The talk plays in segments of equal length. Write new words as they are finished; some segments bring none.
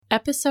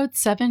Episode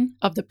 7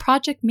 of the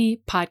Project Me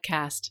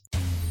podcast.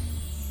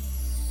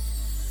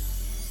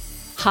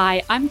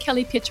 Hi, I'm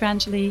Kelly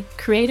Pietrangeli,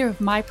 creator of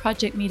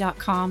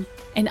myprojectme.com,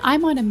 and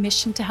I'm on a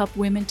mission to help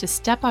women to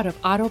step out of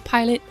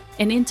autopilot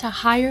and into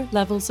higher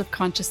levels of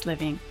conscious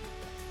living.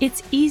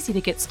 It's easy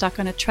to get stuck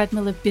on a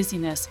treadmill of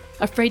busyness,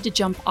 afraid to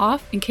jump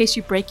off in case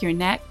you break your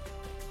neck.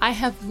 I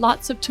have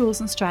lots of tools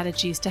and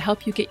strategies to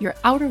help you get your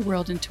outer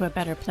world into a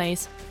better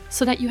place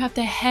so that you have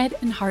the head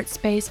and heart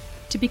space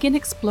to begin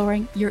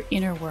exploring your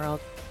inner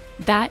world.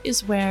 That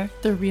is where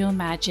the real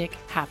magic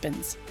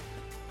happens.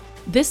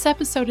 This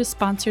episode is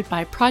sponsored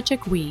by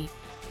Project We.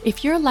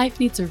 If your life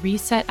needs a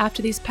reset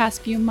after these past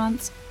few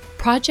months,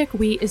 Project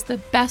We is the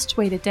best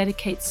way to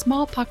dedicate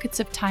small pockets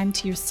of time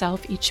to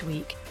yourself each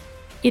week.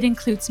 It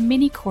includes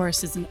mini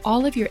courses in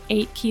all of your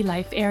 8 key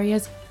life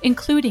areas,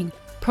 including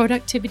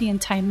productivity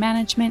and time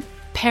management,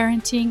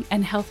 parenting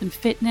and health and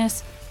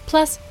fitness,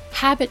 plus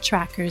habit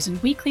trackers and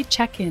weekly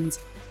check-ins,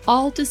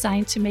 all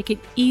designed to make it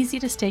easy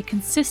to stay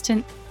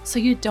consistent so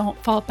you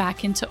don't fall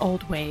back into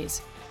old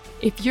ways.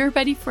 If you're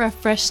ready for a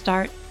fresh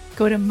start,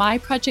 go to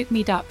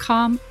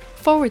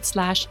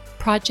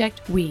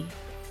myprojectme.com/Project We.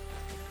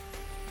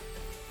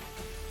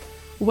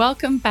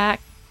 Welcome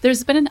back.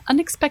 There's been an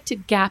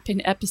unexpected gap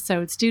in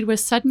episodes due to a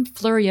sudden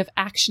flurry of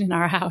action in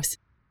our house.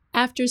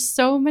 After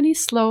so many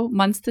slow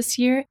months this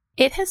year,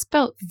 it has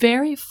felt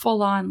very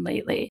full on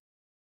lately.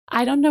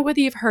 I don't know whether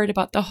you've heard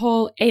about the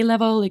whole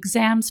A-level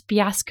exams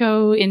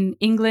fiasco in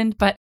England,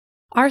 but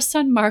our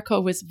son Marco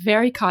was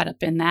very caught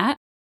up in that.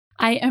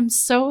 I am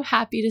so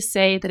happy to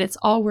say that it's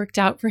all worked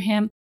out for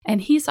him,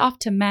 and he's off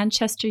to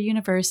Manchester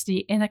University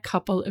in a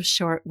couple of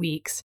short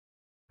weeks.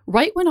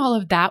 Right when all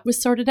of that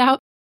was sorted out,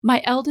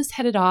 my eldest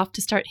headed off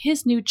to start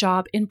his new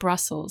job in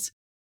Brussels.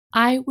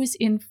 I was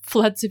in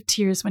floods of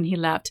tears when he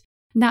left,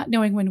 not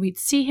knowing when we'd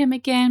see him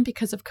again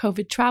because of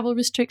COVID travel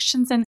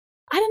restrictions, and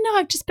I don't know,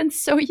 I've just been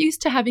so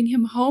used to having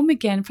him home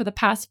again for the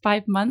past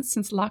 5 months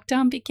since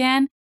lockdown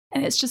began,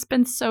 and it's just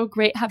been so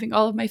great having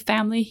all of my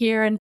family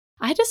here, and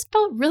I just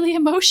felt really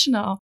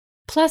emotional.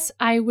 Plus,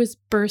 I was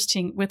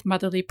bursting with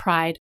motherly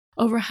pride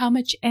over how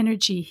much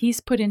energy he's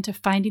put into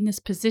finding this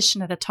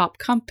position at a top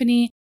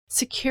company,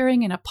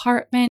 securing an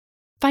apartment,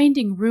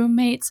 finding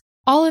roommates,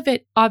 all of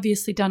it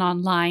obviously done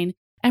online,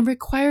 and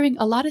requiring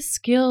a lot of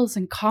skills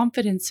and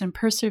confidence and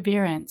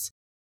perseverance.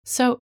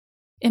 So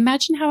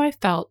imagine how I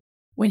felt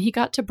when he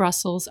got to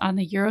Brussels on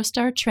the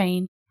Eurostar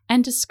train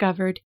and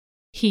discovered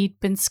he'd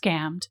been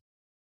scammed.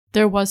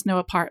 There was no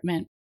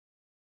apartment.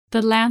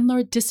 The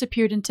landlord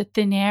disappeared into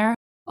thin air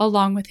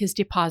along with his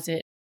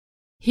deposit.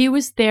 He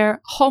was there,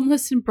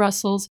 homeless in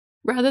Brussels,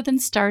 rather than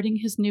starting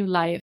his new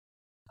life.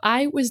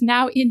 I was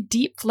now in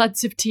deep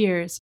floods of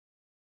tears.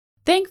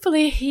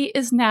 Thankfully, he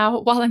is now,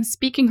 while I'm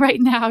speaking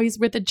right now, he's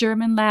with a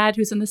German lad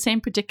who's in the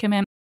same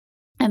predicament,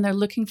 and they're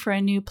looking for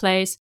a new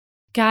place.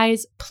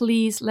 Guys,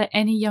 please let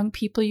any young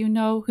people you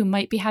know who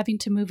might be having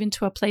to move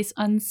into a place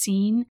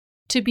unseen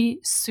to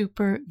be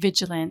super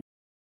vigilant.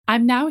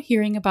 I'm now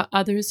hearing about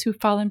others who've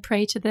fallen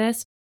prey to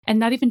this, and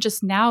not even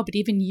just now, but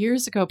even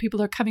years ago,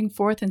 people are coming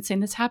forth and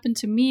saying, this happened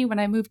to me when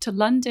I moved to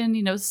London,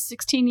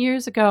 16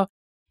 years ago.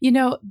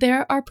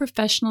 There are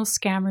professional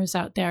scammers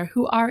out there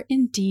who are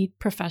indeed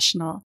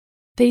professional.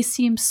 They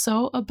seem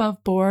so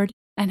above board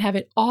and have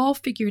it all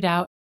figured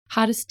out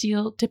how to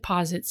steal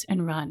deposits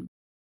and run.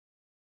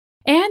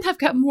 And I've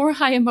got more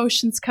high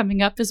emotions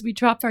coming up as we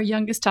drop our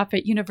youngest off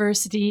at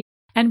university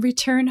and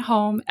return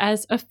home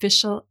as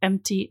official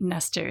empty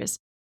nesters.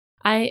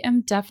 I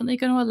am definitely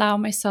going to allow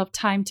myself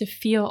time to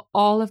feel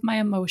all of my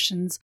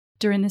emotions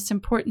during this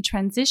important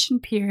transition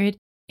period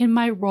in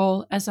my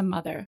role as a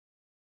mother.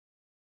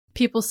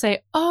 People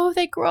say, oh,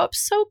 they grow up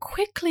so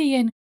quickly,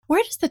 and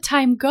where does the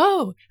time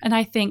go? And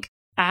I think,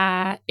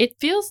 it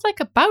feels like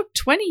about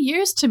 20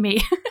 years to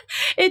me.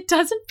 It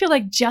doesn't feel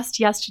like just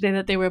yesterday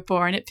that they were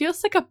born. It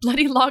feels like a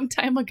bloody long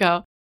time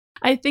ago.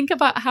 I think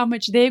about how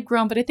much they've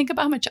grown, but I think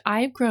about how much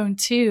I've grown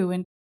too.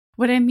 And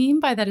what I mean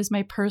by that is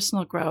my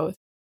personal growth.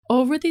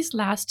 Over these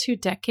last 2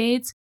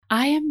 decades,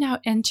 I am now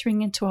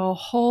entering into a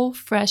whole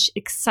fresh,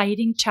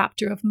 exciting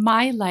chapter of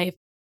my life,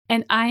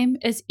 and I'm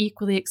as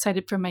equally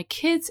excited for my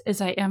kids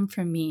as I am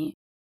for me.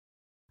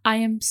 I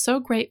am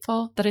so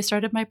grateful that I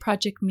started my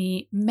Project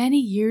Me many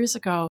years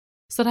ago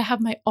so that I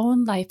have my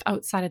own life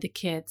outside of the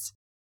kids.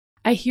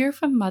 I hear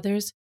from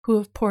mothers who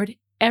have poured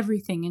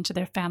everything into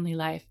their family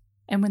life,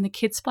 and when the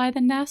kids fly the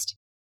nest,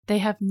 they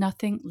have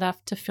nothing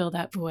left to fill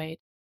that void.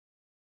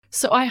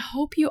 So I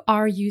hope you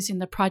are using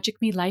the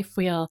Project Me Life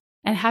Wheel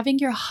and having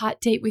your hot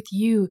date with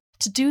you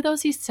to do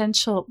those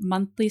essential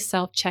monthly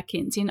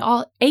self-check-ins in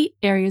all 8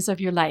 areas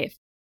of your life.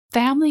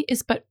 Family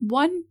is but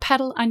one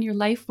pedal on your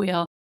life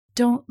wheel.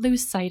 Don't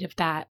lose sight of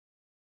that.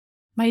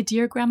 My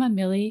dear Grandma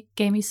Millie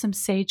gave me some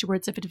sage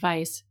words of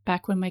advice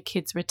back when my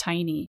kids were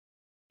tiny.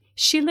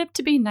 She lived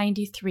to be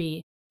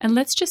 93, and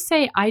let's just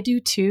say I do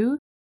too.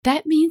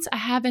 That means I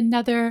have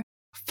another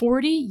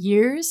 40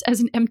 years as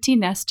an empty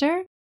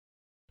nester.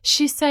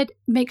 She said,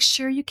 make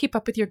sure you keep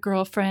up with your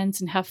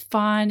girlfriends and have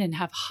fun and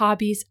have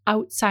hobbies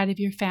outside of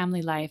your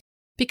family life,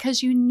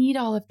 because you need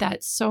all of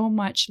that so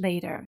much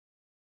later.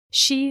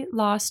 She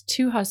lost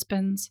 2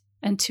 husbands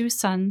and 2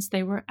 sons.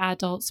 They were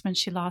adults when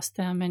she lost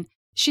them. And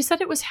she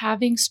said it was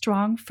having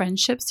strong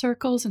friendship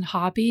circles and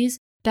hobbies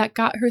that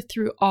got her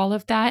through all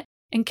of that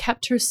and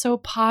kept her so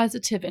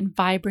positive and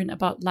vibrant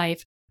about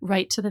life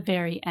right to the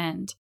very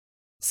end.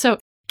 So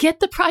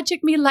get the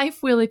Project Me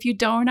Life Wheel if you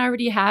don't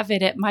already have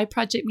it at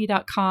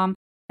myprojectme.com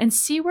and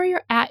see where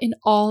you're at in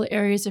all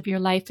areas of your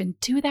life and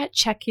do that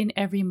check-in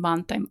every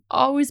month. I'm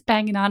always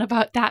banging on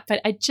about that, but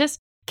I just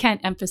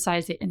can't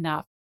emphasize it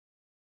enough.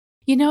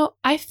 You know,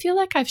 I feel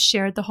like I've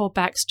shared the whole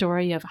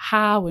backstory of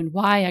how and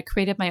why I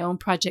created my own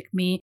Project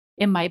Me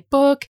in my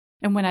book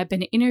and when I've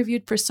been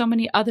interviewed for so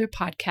many other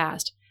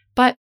podcasts.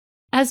 But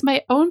as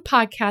my own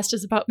podcast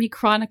is about me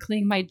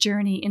chronicling my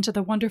journey into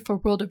the wonderful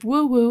world of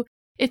woo-woo,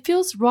 it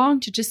feels wrong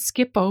to just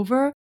skip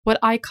over what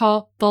I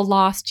call the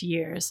lost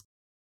years,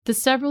 the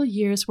several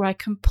years where I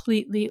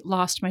completely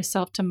lost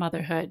myself to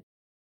motherhood.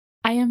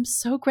 I am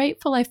so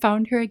grateful I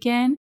found her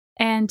again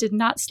and did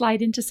not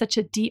slide into such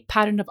a deep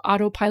pattern of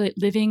autopilot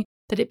living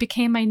that it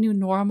became my new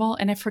normal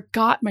and I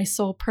forgot my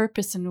sole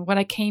purpose and what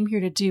I came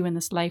here to do in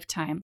this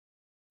lifetime.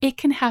 It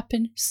can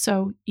happen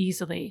so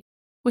easily.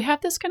 We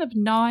have this kind of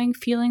gnawing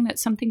feeling that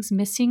something's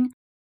missing,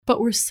 but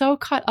we're so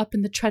caught up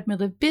in the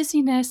treadmill of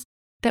busyness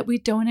that we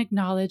don't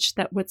acknowledge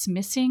that what's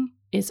missing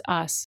is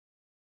us.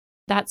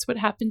 That's what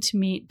happened to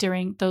me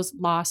during those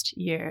lost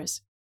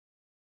years.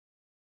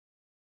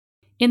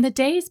 In the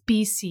days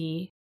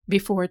BC,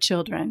 before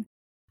children,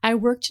 I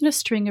worked in a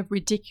string of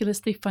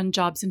ridiculously fun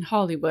jobs in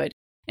Hollywood,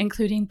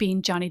 including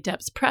being Johnny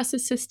Depp's press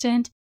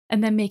assistant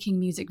and then making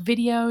music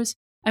videos.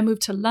 I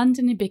moved to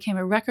London and became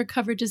a record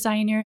cover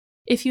designer.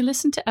 If you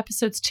listen to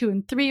episodes 2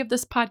 and 3 of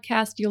this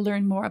podcast, you'll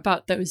learn more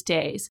about those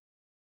days.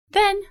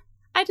 Then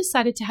I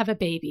decided to have a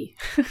baby.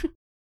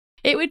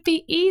 It would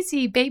be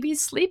easy.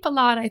 Babies sleep a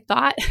lot, I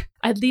thought.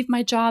 I'd leave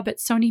my job at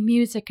Sony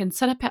Music and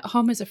set up at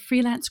home as a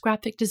freelance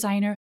graphic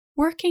designer,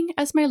 working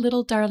as my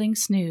little darling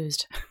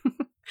snoozed.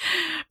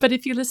 But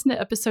if you listen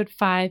to episode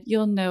 5,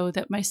 you'll know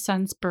that my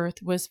son's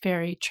birth was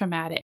very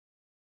traumatic.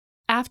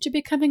 After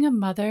becoming a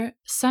mother,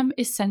 some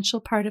essential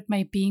part of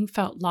my being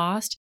felt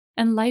lost,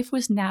 and life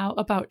was now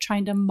about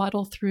trying to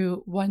muddle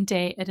through one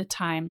day at a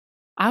time.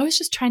 I was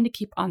just trying to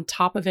keep on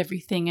top of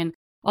everything, and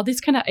all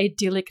these kind of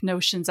idyllic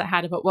notions I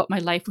had about what my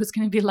life was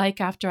going to be like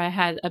after I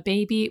had a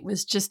baby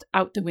was just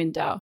out the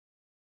window.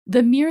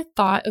 The mere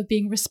thought of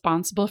being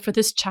responsible for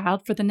this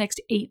child for the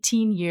next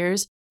 18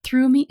 years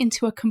threw me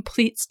into a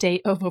complete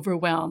state of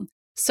overwhelm.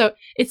 So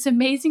it's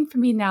amazing for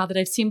me now that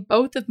I've seen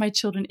both of my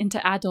children into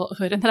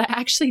adulthood and that I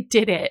actually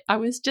did it. I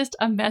was just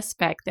a mess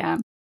back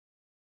then.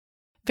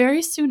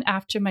 Very soon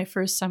after my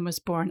first son was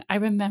born, I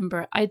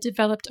remember I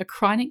developed a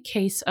chronic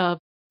case of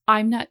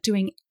I'm not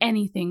doing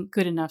anything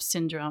good enough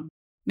syndrome.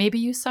 Maybe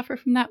you suffer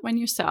from that one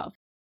yourself.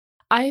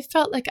 I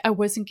felt like I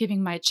wasn't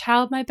giving my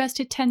child my best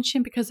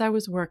attention because I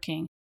was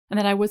working, and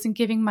that I wasn't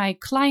giving my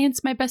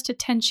clients my best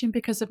attention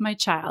because of my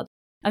child,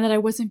 and that I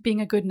wasn't being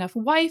a good enough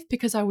wife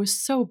because I was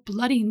so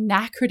bloody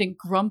knackered and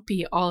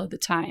grumpy all of the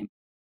time.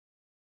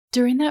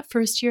 During that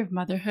first year of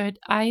motherhood,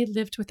 I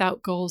lived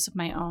without goals of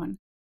my own.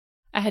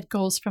 I had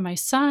goals for my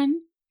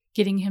son,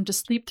 getting him to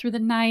sleep through the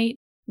night,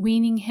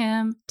 weaning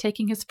him,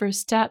 taking his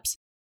first steps,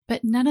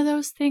 but none of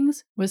those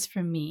things was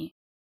for me.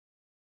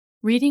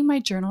 Reading my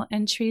journal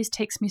entries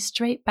takes me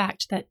straight back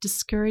to that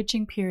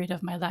discouraging period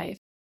of my life.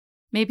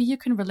 Maybe you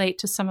can relate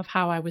to some of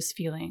how I was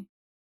feeling.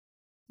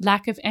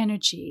 Lack of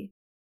energy,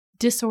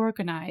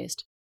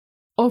 disorganized,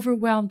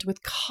 overwhelmed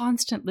with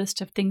constant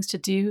list of things to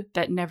do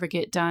that never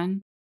get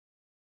done,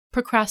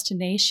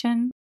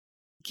 procrastination,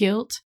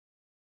 guilt,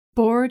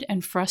 bored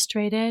and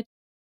frustrated,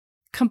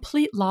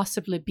 complete loss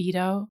of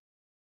libido,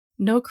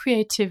 no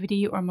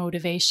creativity or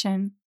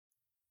motivation.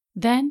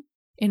 Then,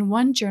 in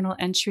one journal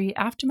entry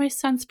after my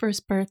son's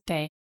first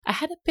birthday, I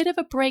had a bit of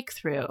a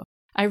breakthrough.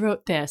 I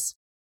wrote this: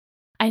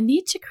 I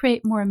need to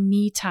create more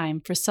me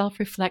time for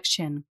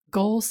self-reflection,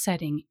 goal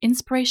setting,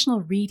 inspirational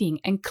reading,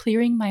 and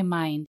clearing my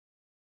mind.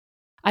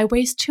 I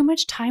waste too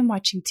much time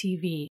watching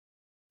TV.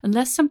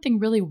 Unless something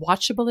really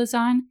watchable is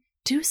on,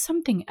 do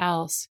something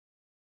else.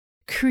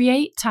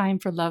 Create time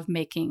for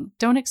lovemaking.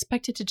 Don't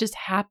expect it to just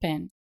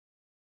happen.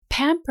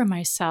 Pamper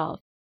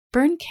myself.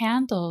 Burn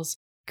candles.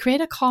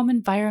 Create a calm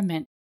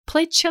environment.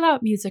 Play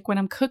chill-out music when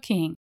I'm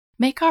cooking.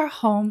 Make our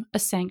home a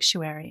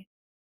sanctuary.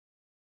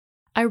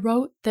 I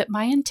wrote that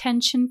my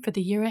intention for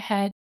the year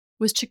ahead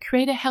was to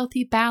create a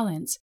healthy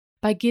balance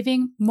by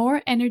giving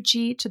more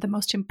energy to the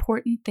most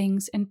important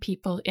things and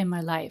people in my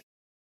life.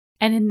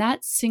 And in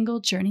that single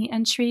journey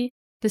entry,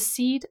 the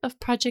seed of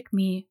Project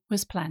Me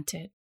was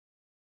planted.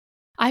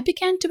 I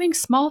began doing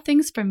small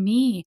things for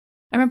me.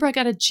 I remember I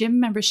got a gym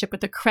membership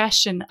with a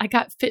creche and I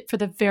got fit for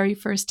the very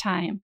first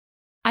time.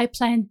 I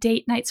planned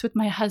date nights with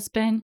my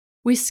husband.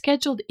 We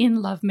scheduled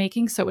in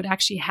lovemaking so it would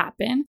actually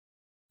happen.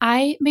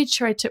 I made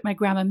sure I took my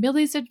Grandma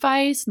Millie's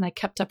advice and I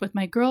kept up with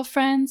my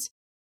girlfriends.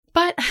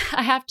 But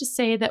I have to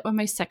say that when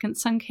my second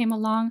son came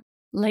along,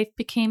 life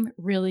became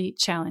really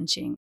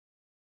challenging.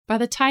 By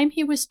the time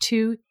he was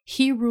 2,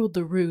 he ruled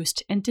the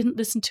roost and didn't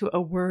listen to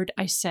a word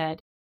I said.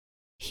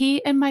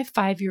 He and my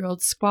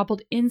 5-year-old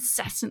squabbled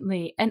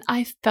incessantly, and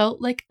I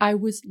felt like I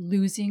was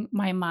losing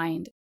my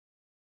mind.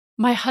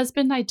 My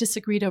husband and I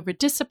disagreed over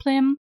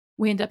discipline.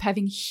 We ended up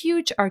having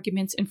huge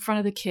arguments in front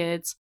of the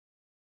kids.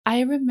 I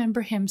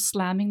remember him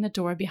slamming the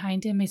door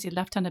behind him as he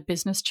left on a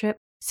business trip,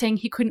 saying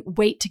he couldn't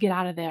wait to get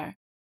out of there.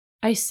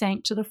 I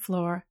sank to the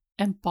floor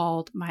and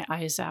bawled my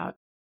eyes out.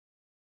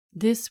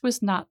 This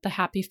was not the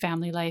happy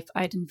family life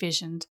I'd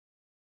envisioned.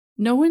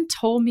 No one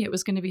told me it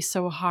was going to be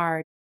so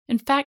hard. In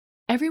fact,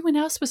 everyone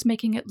else was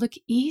making it look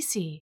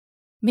easy.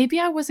 Maybe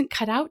I wasn't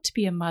cut out to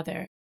be a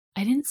mother.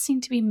 I didn't seem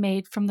to be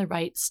made from the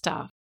right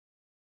stuff.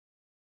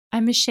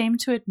 I'm ashamed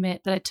to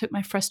admit that I took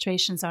my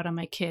frustrations out on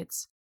my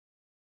kids.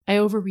 I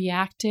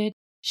overreacted,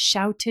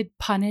 shouted,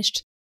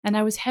 punished, and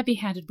I was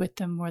heavy-handed with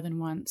them more than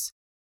once.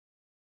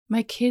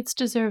 My kids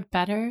deserve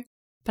better,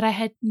 but I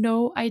had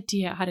no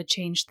idea how to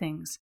change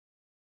things.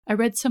 I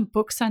read some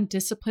books on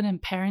discipline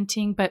and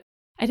parenting, but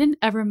I didn't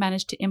ever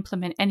manage to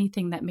implement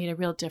anything that made a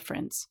real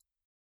difference.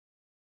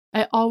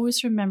 I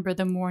always remember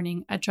the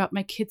morning I dropped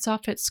my kids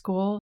off at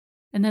school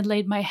and then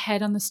laid my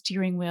head on the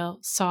steering wheel,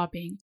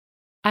 sobbing.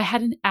 I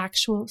had an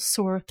actual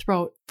sore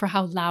throat for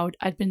how loud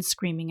I'd been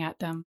screaming at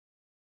them.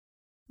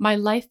 My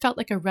life felt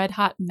like a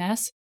red-hot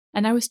mess,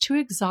 and I was too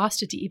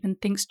exhausted to even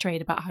think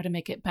straight about how to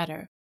make it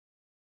better.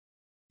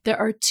 There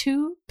are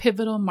 2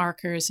 pivotal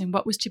markers in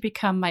what was to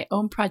become my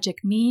own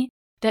Project Me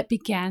that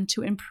began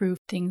to improve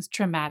things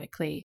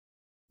dramatically.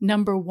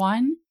 Number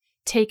 1,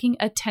 taking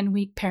a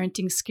 10-week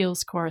parenting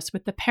skills course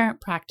with the Parent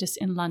Practice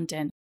in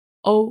London.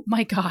 Oh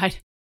my God.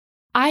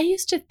 I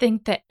used to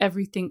think that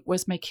everything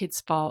was my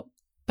kids' fault,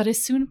 but I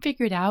soon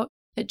figured out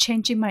that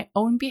changing my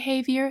own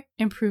behavior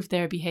improved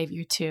their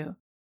behavior too.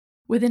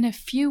 Within a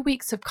few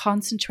weeks of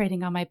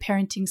concentrating on my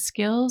parenting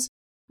skills,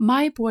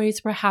 my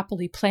boys were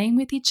happily playing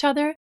with each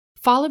other,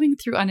 following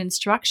through on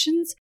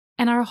instructions,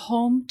 and our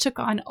home took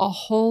on a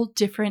whole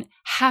different,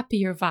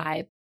 happier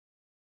vibe.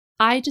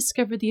 I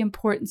discovered the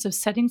importance of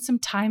setting some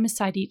time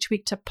aside each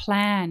week to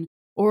plan,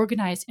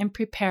 organize, and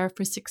prepare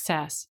for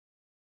success.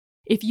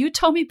 If you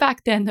told me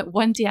back then that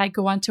one day I'd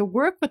go on to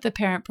work with the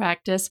Parent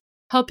Practice,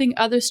 helping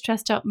other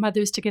stressed out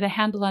mothers to get a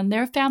handle on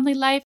their family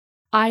life,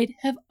 I'd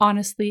have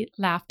honestly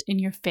laughed in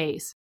your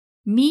face.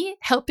 Me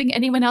helping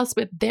anyone else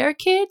with their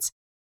kids?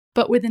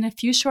 But within a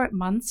few short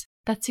months,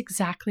 that's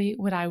exactly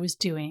what I was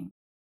doing.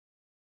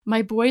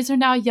 My boys are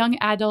now young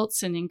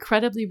adults and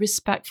incredibly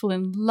respectful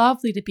and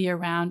lovely to be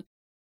around.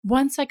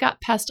 Once I got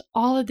past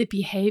all of the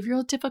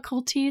behavioral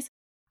difficulties,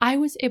 I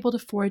was able to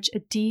forge a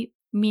deep,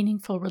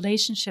 meaningful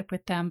relationship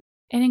with them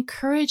and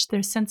encourage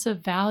their sense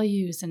of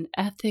values and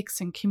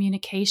ethics and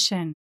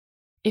communication.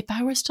 If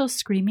I were still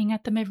screaming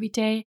at them every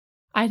day,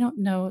 I don't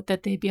know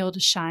that they'd be able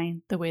to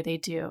shine the way they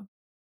do.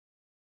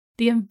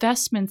 The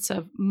investments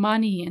of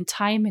money and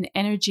time and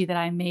energy that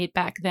I made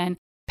back then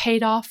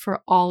paid off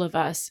for all of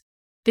us.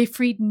 They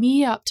freed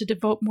me up to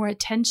devote more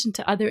attention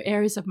to other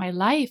areas of my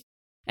life,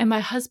 and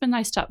my husband and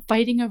I stopped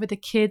fighting over the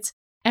kids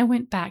and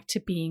went back to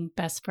being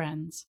best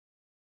friends.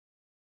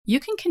 You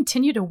can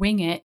continue to wing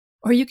it,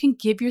 or you can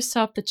give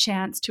yourself the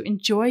chance to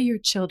enjoy your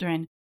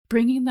children,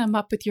 bringing them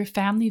up with your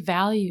family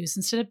values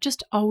instead of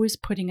just always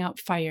putting out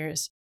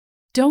fires.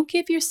 Don't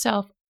give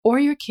yourself or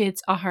your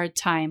kids a hard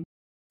time.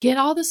 Get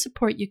all the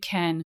support you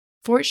can.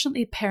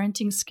 Fortunately,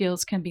 parenting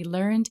skills can be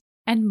learned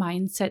and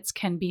mindsets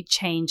can be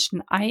changed,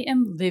 and I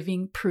am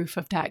living proof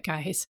of that,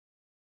 guys.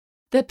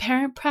 The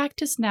Parent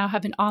Practice now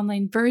have an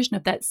online version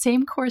of that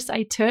same course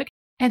I took,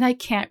 and I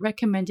can't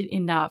recommend it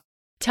enough.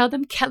 Tell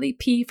them Kelly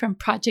P from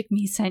Project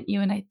Me sent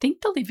you, and I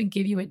think they'll even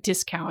give you a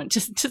discount.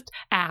 Just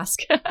ask.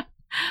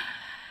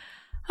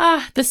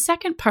 The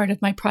second part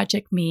of my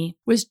Project Me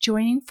was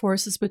joining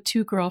forces with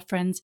 2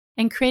 girlfriends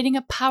and creating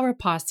a power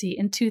posse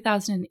in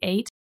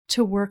 2008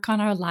 to work on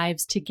our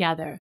lives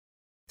together.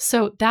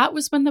 So that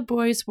was when the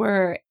boys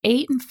were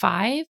 8 and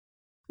 5.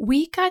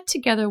 We got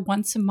together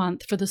once a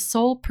month for the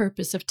sole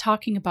purpose of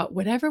talking about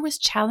whatever was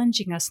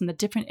challenging us in the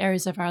different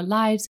areas of our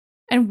lives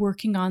and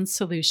working on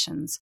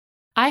solutions.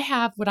 I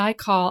have what I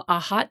call a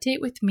hot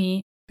date with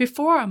me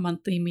before our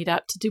monthly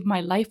meetup to do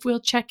my life wheel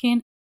check-in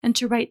and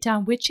to write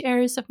down which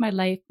areas of my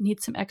life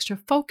need some extra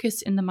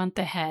focus in the month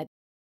ahead.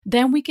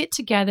 Then we get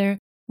together,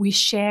 we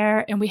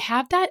share, and we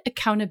have that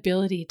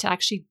accountability to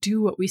actually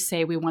do what we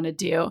say we want to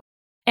do.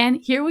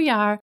 And here we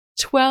are,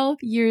 12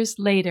 years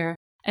later,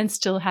 and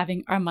still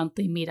having our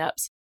monthly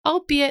meetups,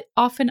 albeit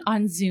often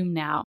on Zoom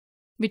now.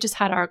 We just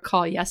had our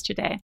call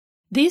yesterday.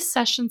 These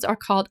sessions are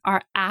called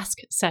our Ask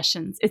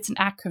sessions. It's an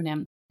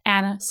acronym.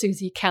 Anna,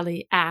 Susie,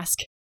 Kelly, Ask.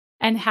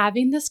 And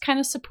having this kind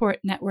of support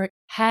network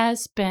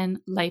has been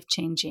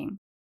life-changing.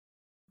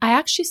 I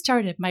actually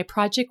started my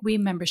Project We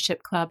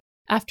membership club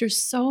after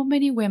so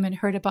many women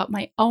heard about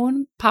my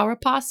own Power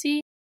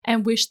Posse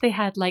and wished they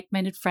had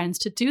like-minded friends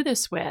to do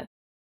this with.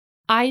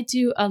 I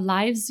do a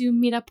live Zoom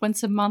meetup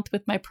once a month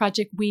with my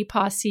Project We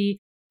Posse.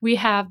 We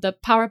have the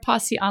Power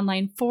Posse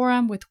online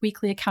forum with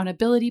weekly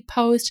accountability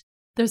posts,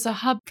 There's a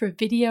hub for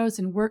videos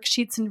and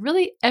worksheets and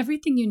really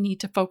everything you need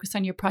to focus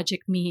on your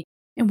Project Me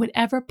in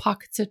whatever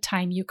pockets of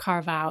time you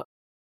carve out.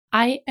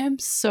 I am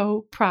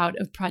so proud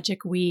of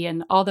Project We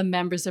and all the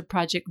members of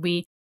Project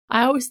We.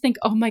 I always think,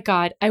 oh my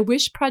God, I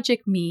wish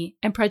Project Me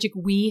and Project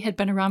We had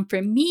been around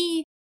for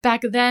me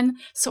back then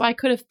so I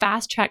could have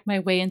fast-tracked my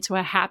way into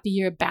a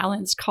happier,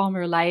 balanced,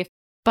 calmer life.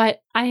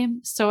 But I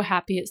am so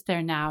happy it's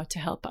there now to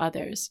help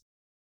others.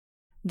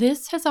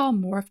 This has all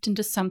morphed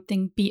into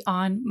something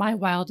beyond my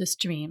wildest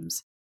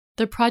dreams.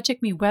 The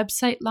Project Me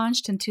website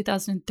launched in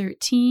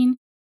 2013.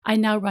 I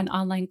now run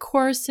online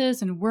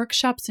courses and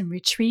workshops and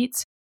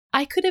retreats.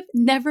 I could have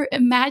never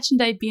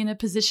imagined I'd be in a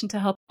position to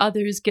help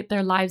others get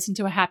their lives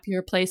into a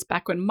happier place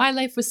back when my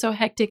life was so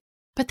hectic,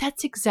 but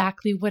that's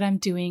exactly what I'm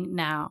doing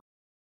now.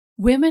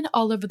 Women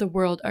all over the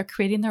world are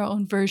creating their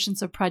own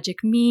versions of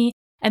Project Me,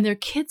 and their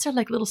kids are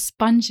like little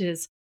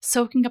sponges,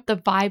 soaking up the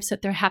vibes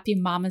that their happy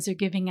mamas are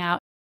giving out.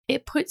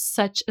 It puts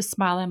such a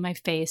smile on my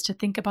face to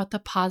think about the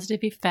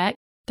positive effect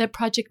that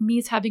Project Me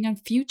is having on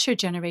future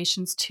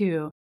generations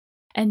too.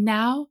 And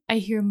now I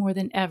hear more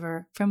than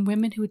ever from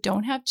women who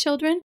don't have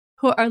children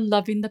who are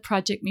loving the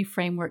Project Me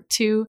framework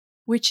too,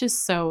 which is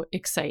so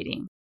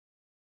exciting.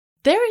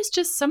 There is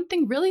just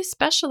something really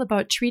special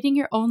about treating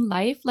your own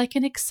life like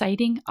an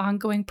exciting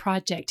ongoing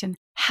project and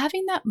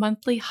having that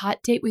monthly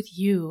hot date with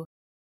you.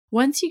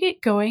 Once you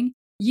get going,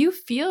 you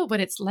feel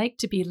what it's like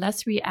to be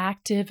less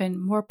reactive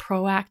and more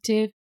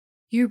proactive.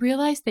 You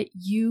realize that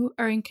you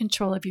are in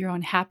control of your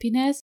own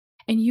happiness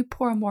and you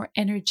pour more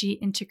energy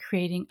into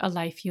creating a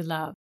life you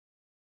love.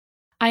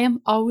 I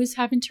am always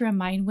having to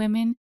remind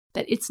women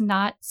that it's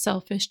not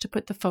selfish to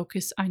put the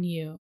focus on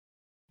you.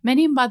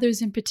 Many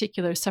mothers in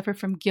particular suffer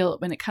from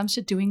guilt when it comes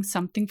to doing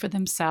something for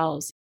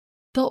themselves.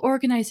 They'll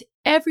organize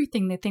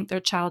everything they think their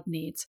child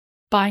needs,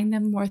 buying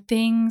them more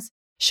things,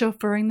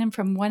 chauffeuring them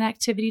from one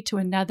activity to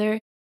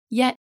another,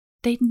 yet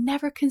they'd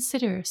never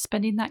consider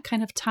spending that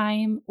kind of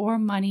time or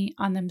money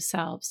on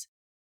themselves.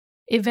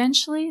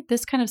 Eventually,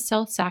 this kind of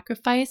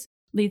self-sacrifice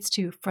leads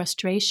to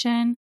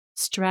frustration,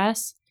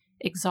 stress,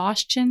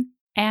 exhaustion,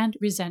 and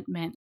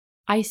resentment.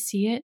 I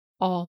see it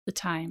all the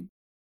time.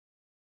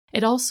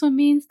 It also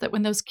means that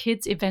when those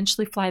kids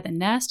eventually fly the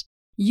nest,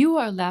 you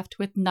are left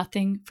with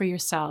nothing for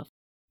yourself.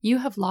 You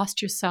have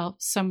lost yourself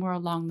somewhere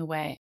along the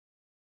way.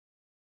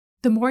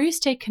 The more you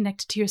stay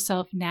connected to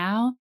yourself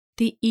now,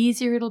 the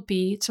easier it'll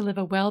be to live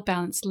a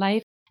well-balanced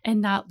life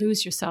and not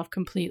lose yourself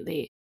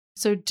completely.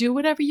 So do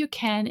whatever you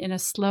can in a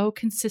slow,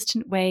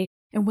 consistent way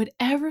in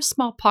whatever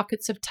small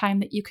pockets of time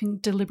that you can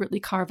deliberately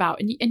carve out.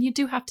 And you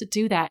do have to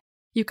do that.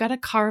 You've got to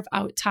carve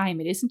out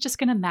time. It isn't just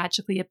going to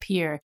magically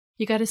appear.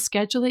 You got to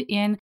schedule it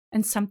in,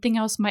 and something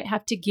else might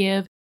have to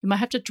give. You might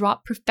have to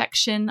drop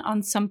perfection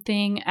on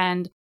something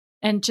and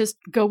just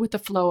go with the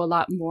flow a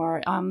lot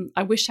more.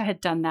 I wish I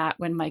had done that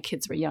when my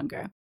kids were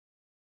younger.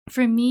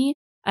 For me,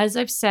 as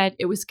I've said,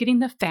 it was getting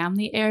the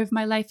family area of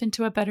my life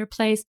into a better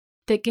place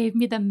that gave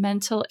me the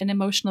mental and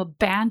emotional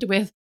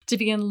bandwidth to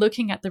begin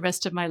looking at the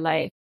rest of my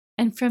life.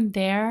 And from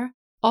there,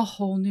 a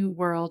whole new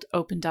world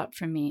opened up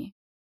for me.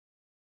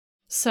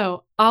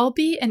 So I'll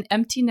be an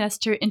empty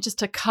nester in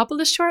just a couple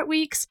of short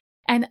weeks,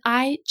 and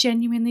I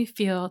genuinely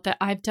feel that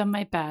I've done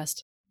my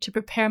best to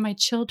prepare my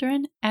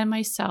children and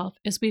myself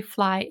as we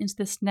fly into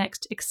this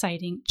next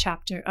exciting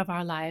chapter of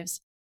our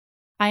lives.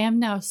 I am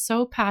now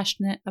so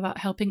passionate about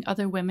helping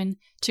other women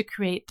to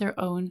create their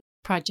own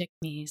Project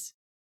Me's.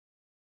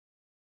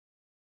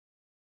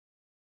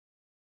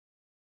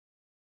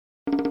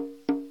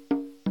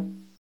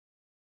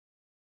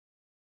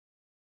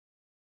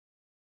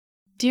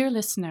 Dear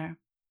listener,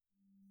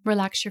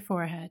 relax your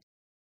forehead.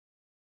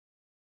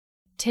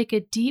 Take a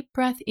deep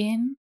breath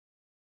in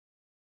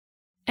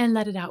and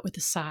let it out with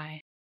a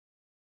sigh.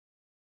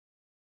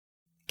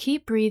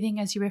 Keep breathing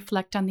as you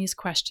reflect on these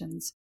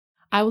questions.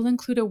 I will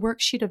include a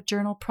worksheet of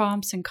journal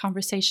prompts and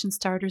conversation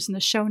starters in the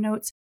show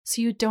notes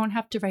so you don't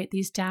have to write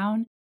these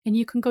down and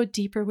you can go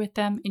deeper with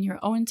them in your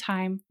own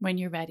time when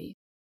you're ready.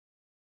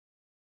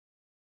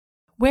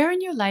 Where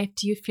in your life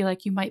do you feel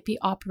like you might be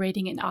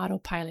operating in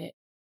autopilot,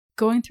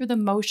 going through the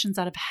motions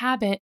out of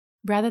habit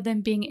rather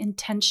than being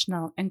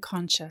intentional and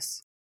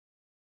conscious?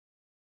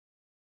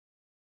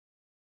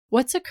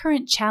 What's a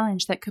current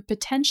challenge that could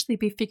potentially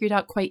be figured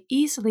out quite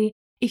easily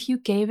if you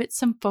gave it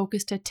some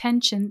focused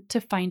attention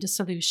to find a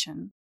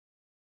solution?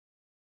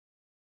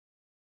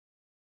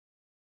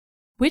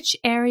 Which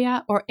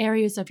area or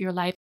areas of your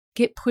life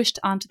get pushed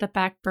onto the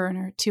back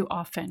burner too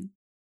often?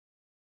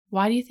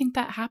 Why do you think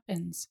that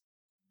happens?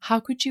 How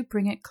could you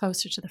bring it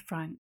closer to the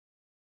front?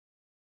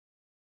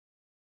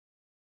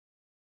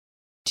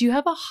 Do you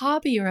have a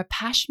hobby or a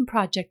passion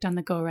project on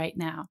the go right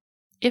now?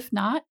 If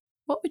not,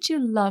 what would you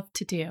love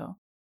to do?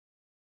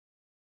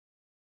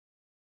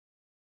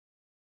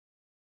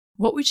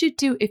 What would you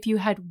do if you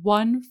had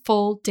one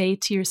full day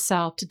to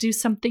yourself to do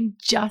something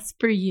just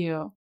for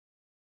you?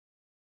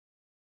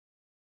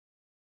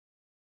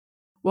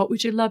 What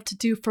would you love to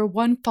do for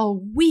one full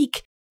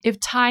week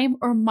if time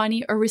or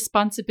money or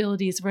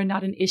responsibilities were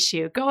not an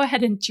issue? Go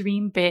ahead and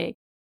dream big.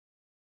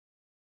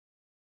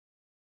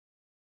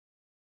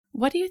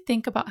 what do you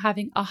think about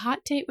having a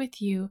hot date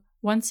with you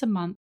once a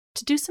month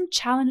to do some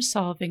challenge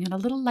solving and a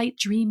little light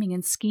dreaming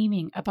and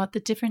scheming about the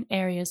different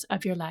areas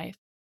of your life?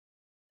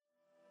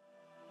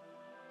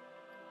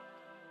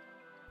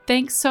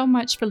 Thanks so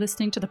much for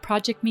listening to the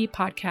Project Me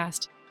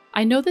podcast.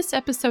 I know this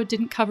episode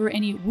didn't cover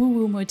any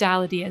woo-woo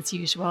modality as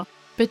usual,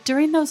 but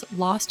during those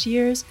lost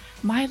years,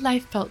 my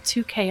life felt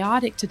too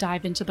chaotic to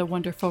dive into the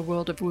wonderful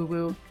world of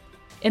woo-woo.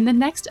 In the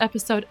next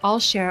episode, I'll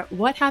share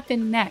what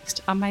happened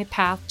next on my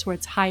path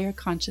towards higher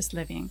conscious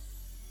living.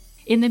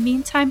 In the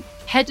meantime,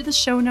 head to the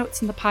show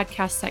notes in the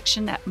podcast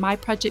section at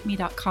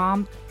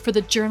myprojectme.com for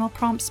the journal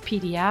prompts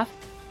PDF.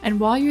 And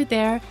while you're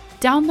there,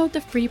 download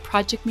the free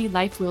Project Me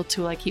Life Wheel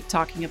tool I keep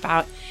talking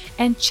about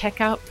and check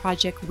out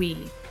Project We.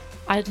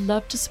 I'd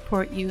love to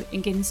support you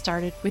in getting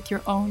started with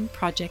your own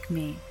Project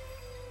Me.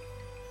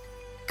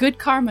 Good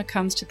karma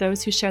comes to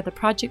those who share the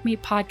Project Me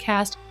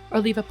podcast or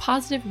leave a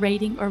positive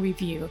rating or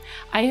review.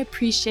 I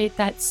appreciate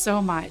that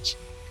so much.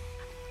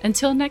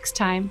 Until next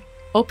time,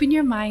 open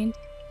your mind,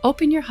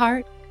 open your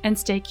heart, and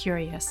stay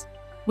curious.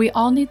 We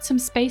all need some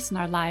space in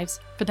our lives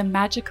for the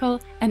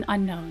magical and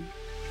unknown.